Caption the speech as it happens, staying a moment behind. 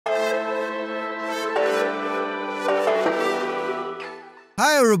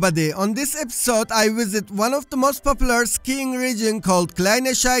Hi everybody, on this episode I visit one of the most popular skiing region called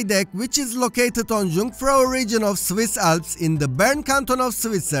Kleine Scheidegg, which is located on Jungfrau region of Swiss Alps in the Bern canton of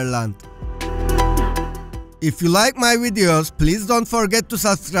Switzerland. If you like my videos, please don't forget to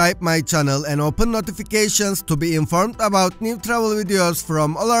subscribe my channel and open notifications to be informed about new travel videos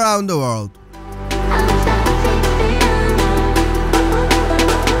from all around the world.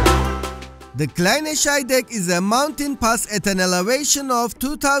 The Kleine Scheidegg is a mountain pass at an elevation of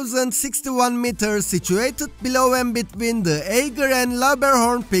 2061 meters situated below and between the Eiger and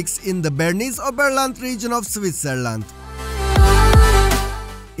Lauberhorn peaks in the Bernese Oberland region of Switzerland.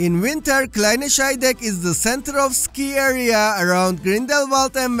 In winter, Kleine Scheidegg is the center of ski area around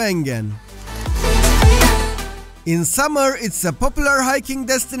Grindelwald and Wengen. In summer, it's a popular hiking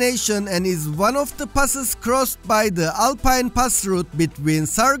destination and is one of the passes crossed by the Alpine pass route between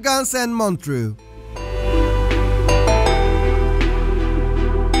Sargans and Montreux.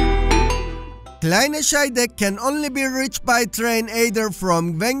 Kleine Scheidegg can only be reached by train either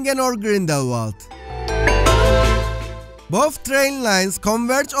from Wengen or Grindelwald. Both train lines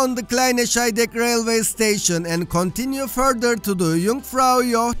converge on the Kleine Scheidegg railway station and continue further to the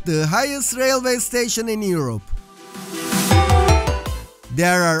Jungfrau, the highest railway station in Europe.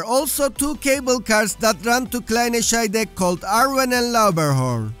 There are also two cable cars that run to Kleine Scheidegg called Arwen and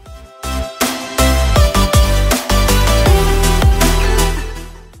Lauberhorn.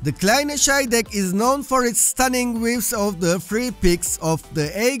 The Kleine Scheidegg is known for its stunning views of the three peaks of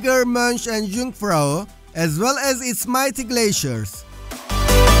the Eiger, Mönch and Jungfrau, as well as its mighty glaciers.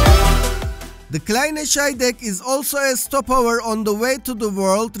 The Kleine Scheidegg is also a stopover on the way to the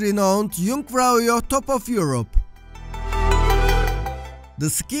world-renowned Jungfrau, top of Europe. The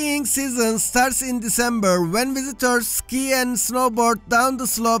skiing season starts in December when visitors ski and snowboard down the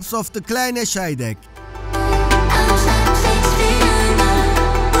slopes of the Kleine Scheidegg.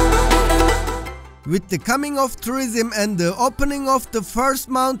 With the coming of tourism and the opening of the first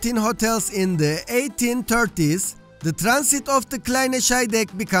mountain hotels in the 1830s, the transit of the Kleine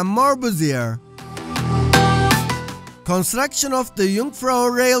Scheidegg became more busier. Construction of the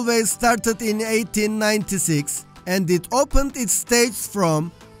Jungfrau railway started in 1896. And it opened its stage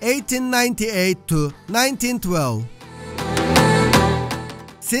from 1898 to 1912.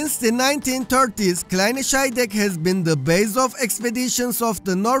 Since the 1930s, Kleine Scheidegg has been the base of expeditions of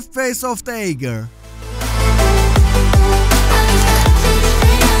the north face of the Eiger.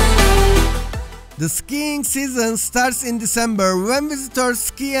 The skiing season starts in December when visitors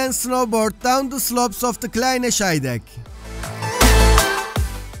ski and snowboard down the slopes of the Kleine Scheidegg.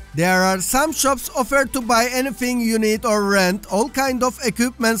 There are some shops offered to buy anything you need or rent all kind of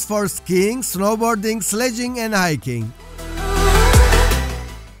equipments for skiing, snowboarding, sledging and hiking.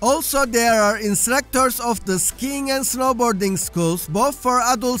 Also there are instructors of the skiing and snowboarding schools both for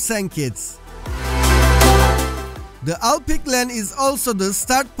adults and kids. The Alpiglen is also the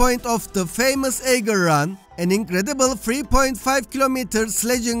start point of the famous Eiger run, an incredible 3.5 km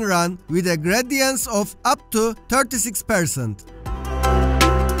sledging run with a gradient of up to 36%.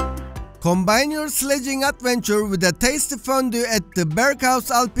 Combine your sledging adventure with a tasty fondue at the Berghaus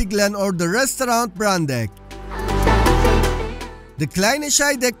Alpiglen or the restaurant Brandeck. The Kleine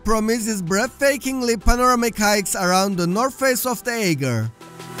Scheidegg promises breathtakingly panoramic hikes around the north face of the Eiger.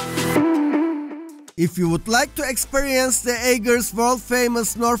 If you would like to experience the Eiger's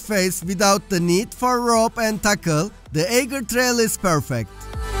world-famous north face without the need for rope and tackle, the Eiger Trail is perfect.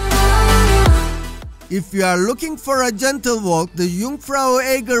 If you are looking for a gentle walk, the Jungfrau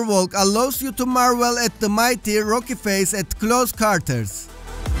Eiger Walk allows you to marvel at the mighty rocky face at close quarters.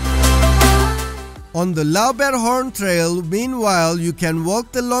 On the Lauberhorn Trail, meanwhile, you can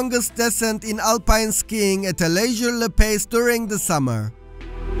walk the longest descent in alpine skiing at a leisurely pace during the summer.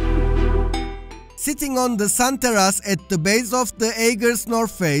 Sitting on the sun terrace at the base of the Eiger's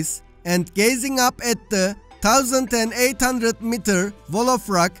north face and gazing up at the 1800 meter wall of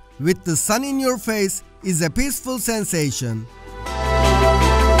rock with the sun in your face is a peaceful sensation.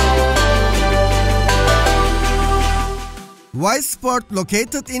 Wise Sport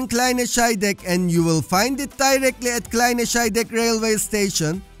located in Kleine Scheidegg, and you will find it directly at Kleine Scheidegg railway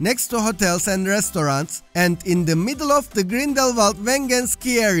station next to hotels and restaurants and in the middle of the Grindelwald Wengen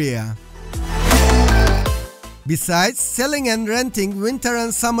ski area. Besides selling and renting winter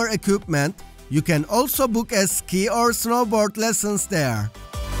and summer equipment, you can also book a ski or snowboard lessons there.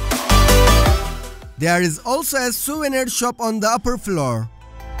 There is also a souvenir shop on the upper floor.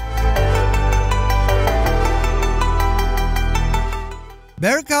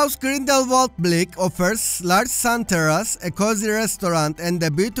 Berghaus Grindelwald Blick offers large sun terrace, a cozy restaurant and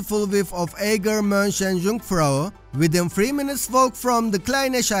a beautiful view of Eiger, Mönch and Jungfrau within 3 minutes walk from the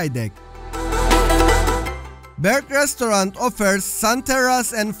Kleine Scheidegg. Berg Restaurant offers sun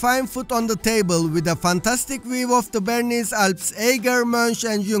terrace and fine food on the table with a fantastic view of the Bernese Alps, Eiger, Mönch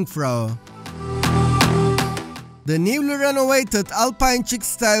and Jungfrau. The newly renovated Alpine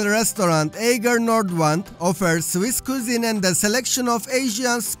chic-style restaurant Eiger Nordwand offers Swiss cuisine and a selection of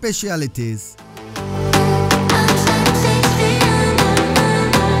Asian specialties.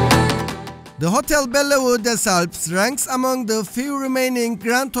 The Hotel Bellevue des Alpes ranks among the few remaining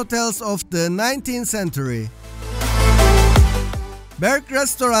grand hotels of the 19th century. Berg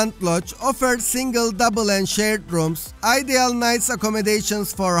Restaurant Lodge offers single, double and shared rooms, ideal nights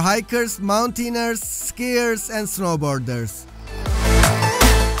accommodations for hikers, mountaineers, skiers and snowboarders.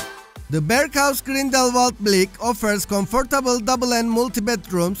 The Berghaus Grindelwald Blick offers comfortable double and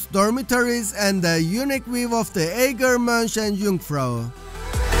multi-bedrooms, dormitories and a unique view of the Eiger, Mönch and Jungfrau.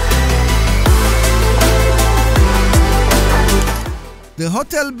 The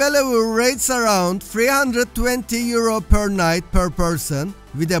Hotel Bellevue rates around €320 per night per person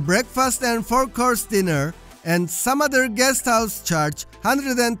with a breakfast and 4-course dinner, and some other guest house charge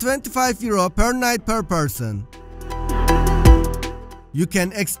 €125 per night per person. You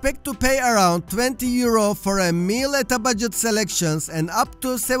can expect to pay around €20 for a meal at a budget selections and up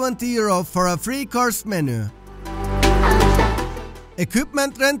to €70 for a 3-course menu.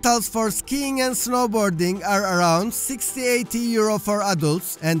 Equipment rentals for skiing and snowboarding are around €60–80 for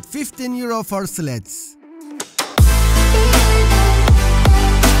adults and €15 for sleds.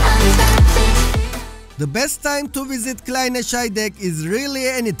 The best time to visit Kleine Scheidegg is really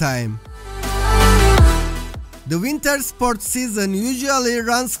any time. The winter sports season usually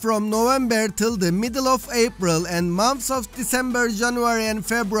runs from November till the middle of April, and months of December, January and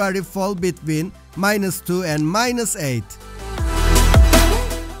February fall between -2 and -8.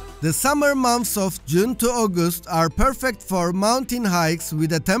 The summer months of June to August are perfect for mountain hikes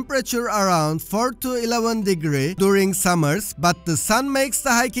with a temperature around 4 to 11 degrees during summers, but the sun makes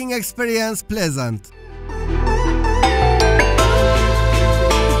the hiking experience pleasant.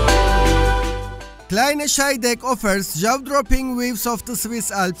 Kleine Scheidegg offers jaw-dropping views of the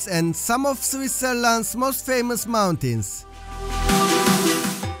Swiss Alps and some of Switzerland's most famous mountains.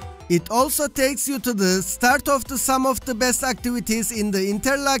 It also takes you to the start of some of the best activities in the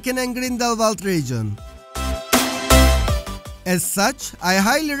Interlaken and Grindelwald region. As such, I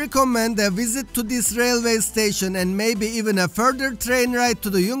highly recommend a visit to this railway station and maybe even a further train ride to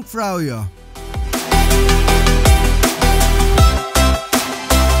the Jungfrau.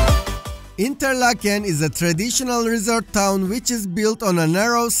 Interlaken is a traditional resort town which is built on a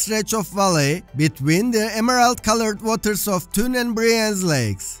narrow stretch of valley between the emerald-colored waters of Thun and Brienz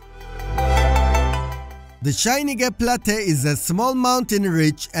lakes. The Scheinige Platte is a small mountain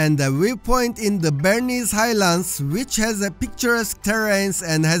ridge and a viewpoint in the Bernese highlands which has a picturesque terrains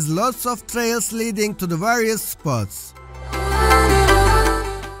and has lots of trails leading to the various spots.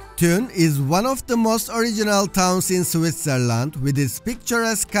 Thun is one of the most original towns in Switzerland, with its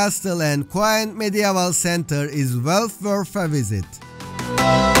picturesque castle and quaint medieval center is well worth a visit.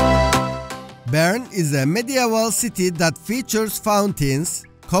 Bern is a medieval city that features fountains,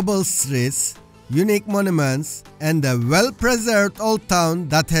 cobble streets, unique monuments, and a well-preserved old town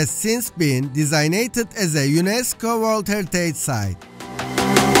that has since been designated as a UNESCO World Heritage Site.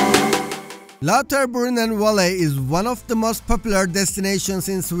 Lauterbrunnen Valley is one of the most popular destinations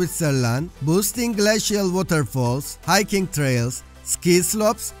in Switzerland, boasting glacial waterfalls, hiking trails, ski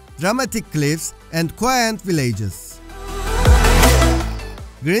slopes, dramatic cliffs, and quaint villages.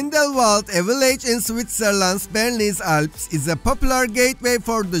 Grindelwald, a village in Switzerland's Bernese Alps, is a popular gateway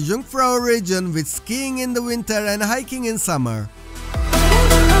for the Jungfrau region with skiing in the winter and hiking in summer.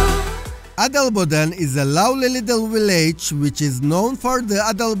 Adelboden is a lovely little village which is known for the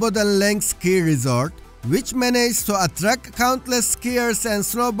Adelboden Lake Ski Resort, which managed to attract countless skiers and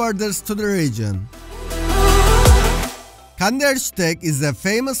snowboarders to the region. Kandersteg is a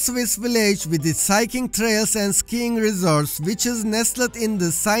famous Swiss village with its hiking trails and skiing resorts, which is nestled in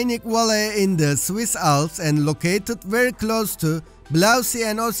the scenic valley in the Swiss Alps and located very close to Blausee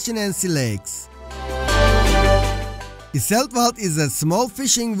and Oschinensee lakes. Iseltwald is a small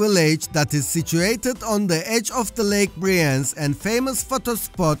fishing village that is situated on the edge of the Lake Brienz and famous photo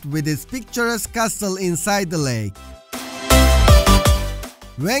spot with its picturesque castle inside the lake.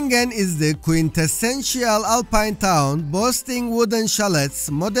 Wengen is the quintessential alpine town, boasting wooden chalets,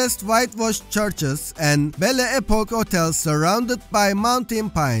 modest whitewashed churches, and Belle Epoque hotels surrounded by mountain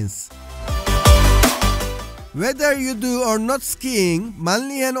pines. Whether you do or not skiing,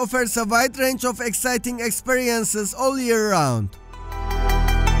 Mannlihen offers a wide range of exciting experiences all year round.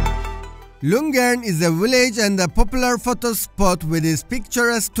 Lungern is a village and a popular photo spot with its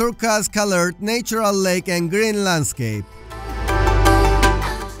picturesque turquoise-colored natural lake and green landscape.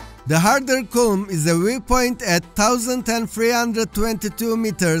 The Harder Kulm is a viewpoint at 1,322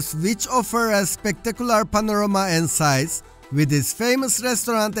 meters which offers a spectacular panorama and sights, with its famous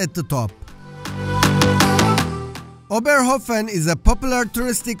restaurant at the top. Oberhofen is a popular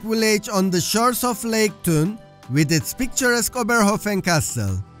touristic village on the shores of Lake Thun, with its picturesque Oberhofen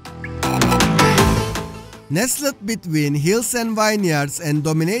Castle. Nestled between hills and vineyards and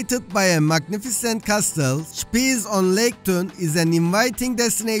dominated by a magnificent castle, Spies on Lake Thun is an inviting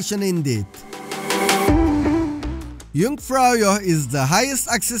destination indeed. Jungfrau is the highest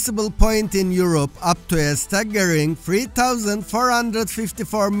accessible point in Europe, up to a staggering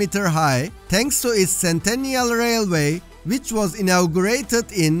 3,454 meter high, thanks to its Centennial Railway, which was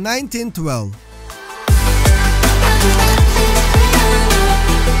inaugurated in 1912.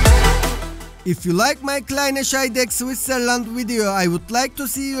 If you like my Kleine Scheidegg Switzerland video, I would like to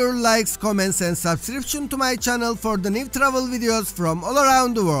see your likes, comments and subscription to my channel for the new travel videos from all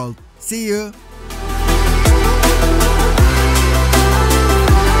around the world. See you!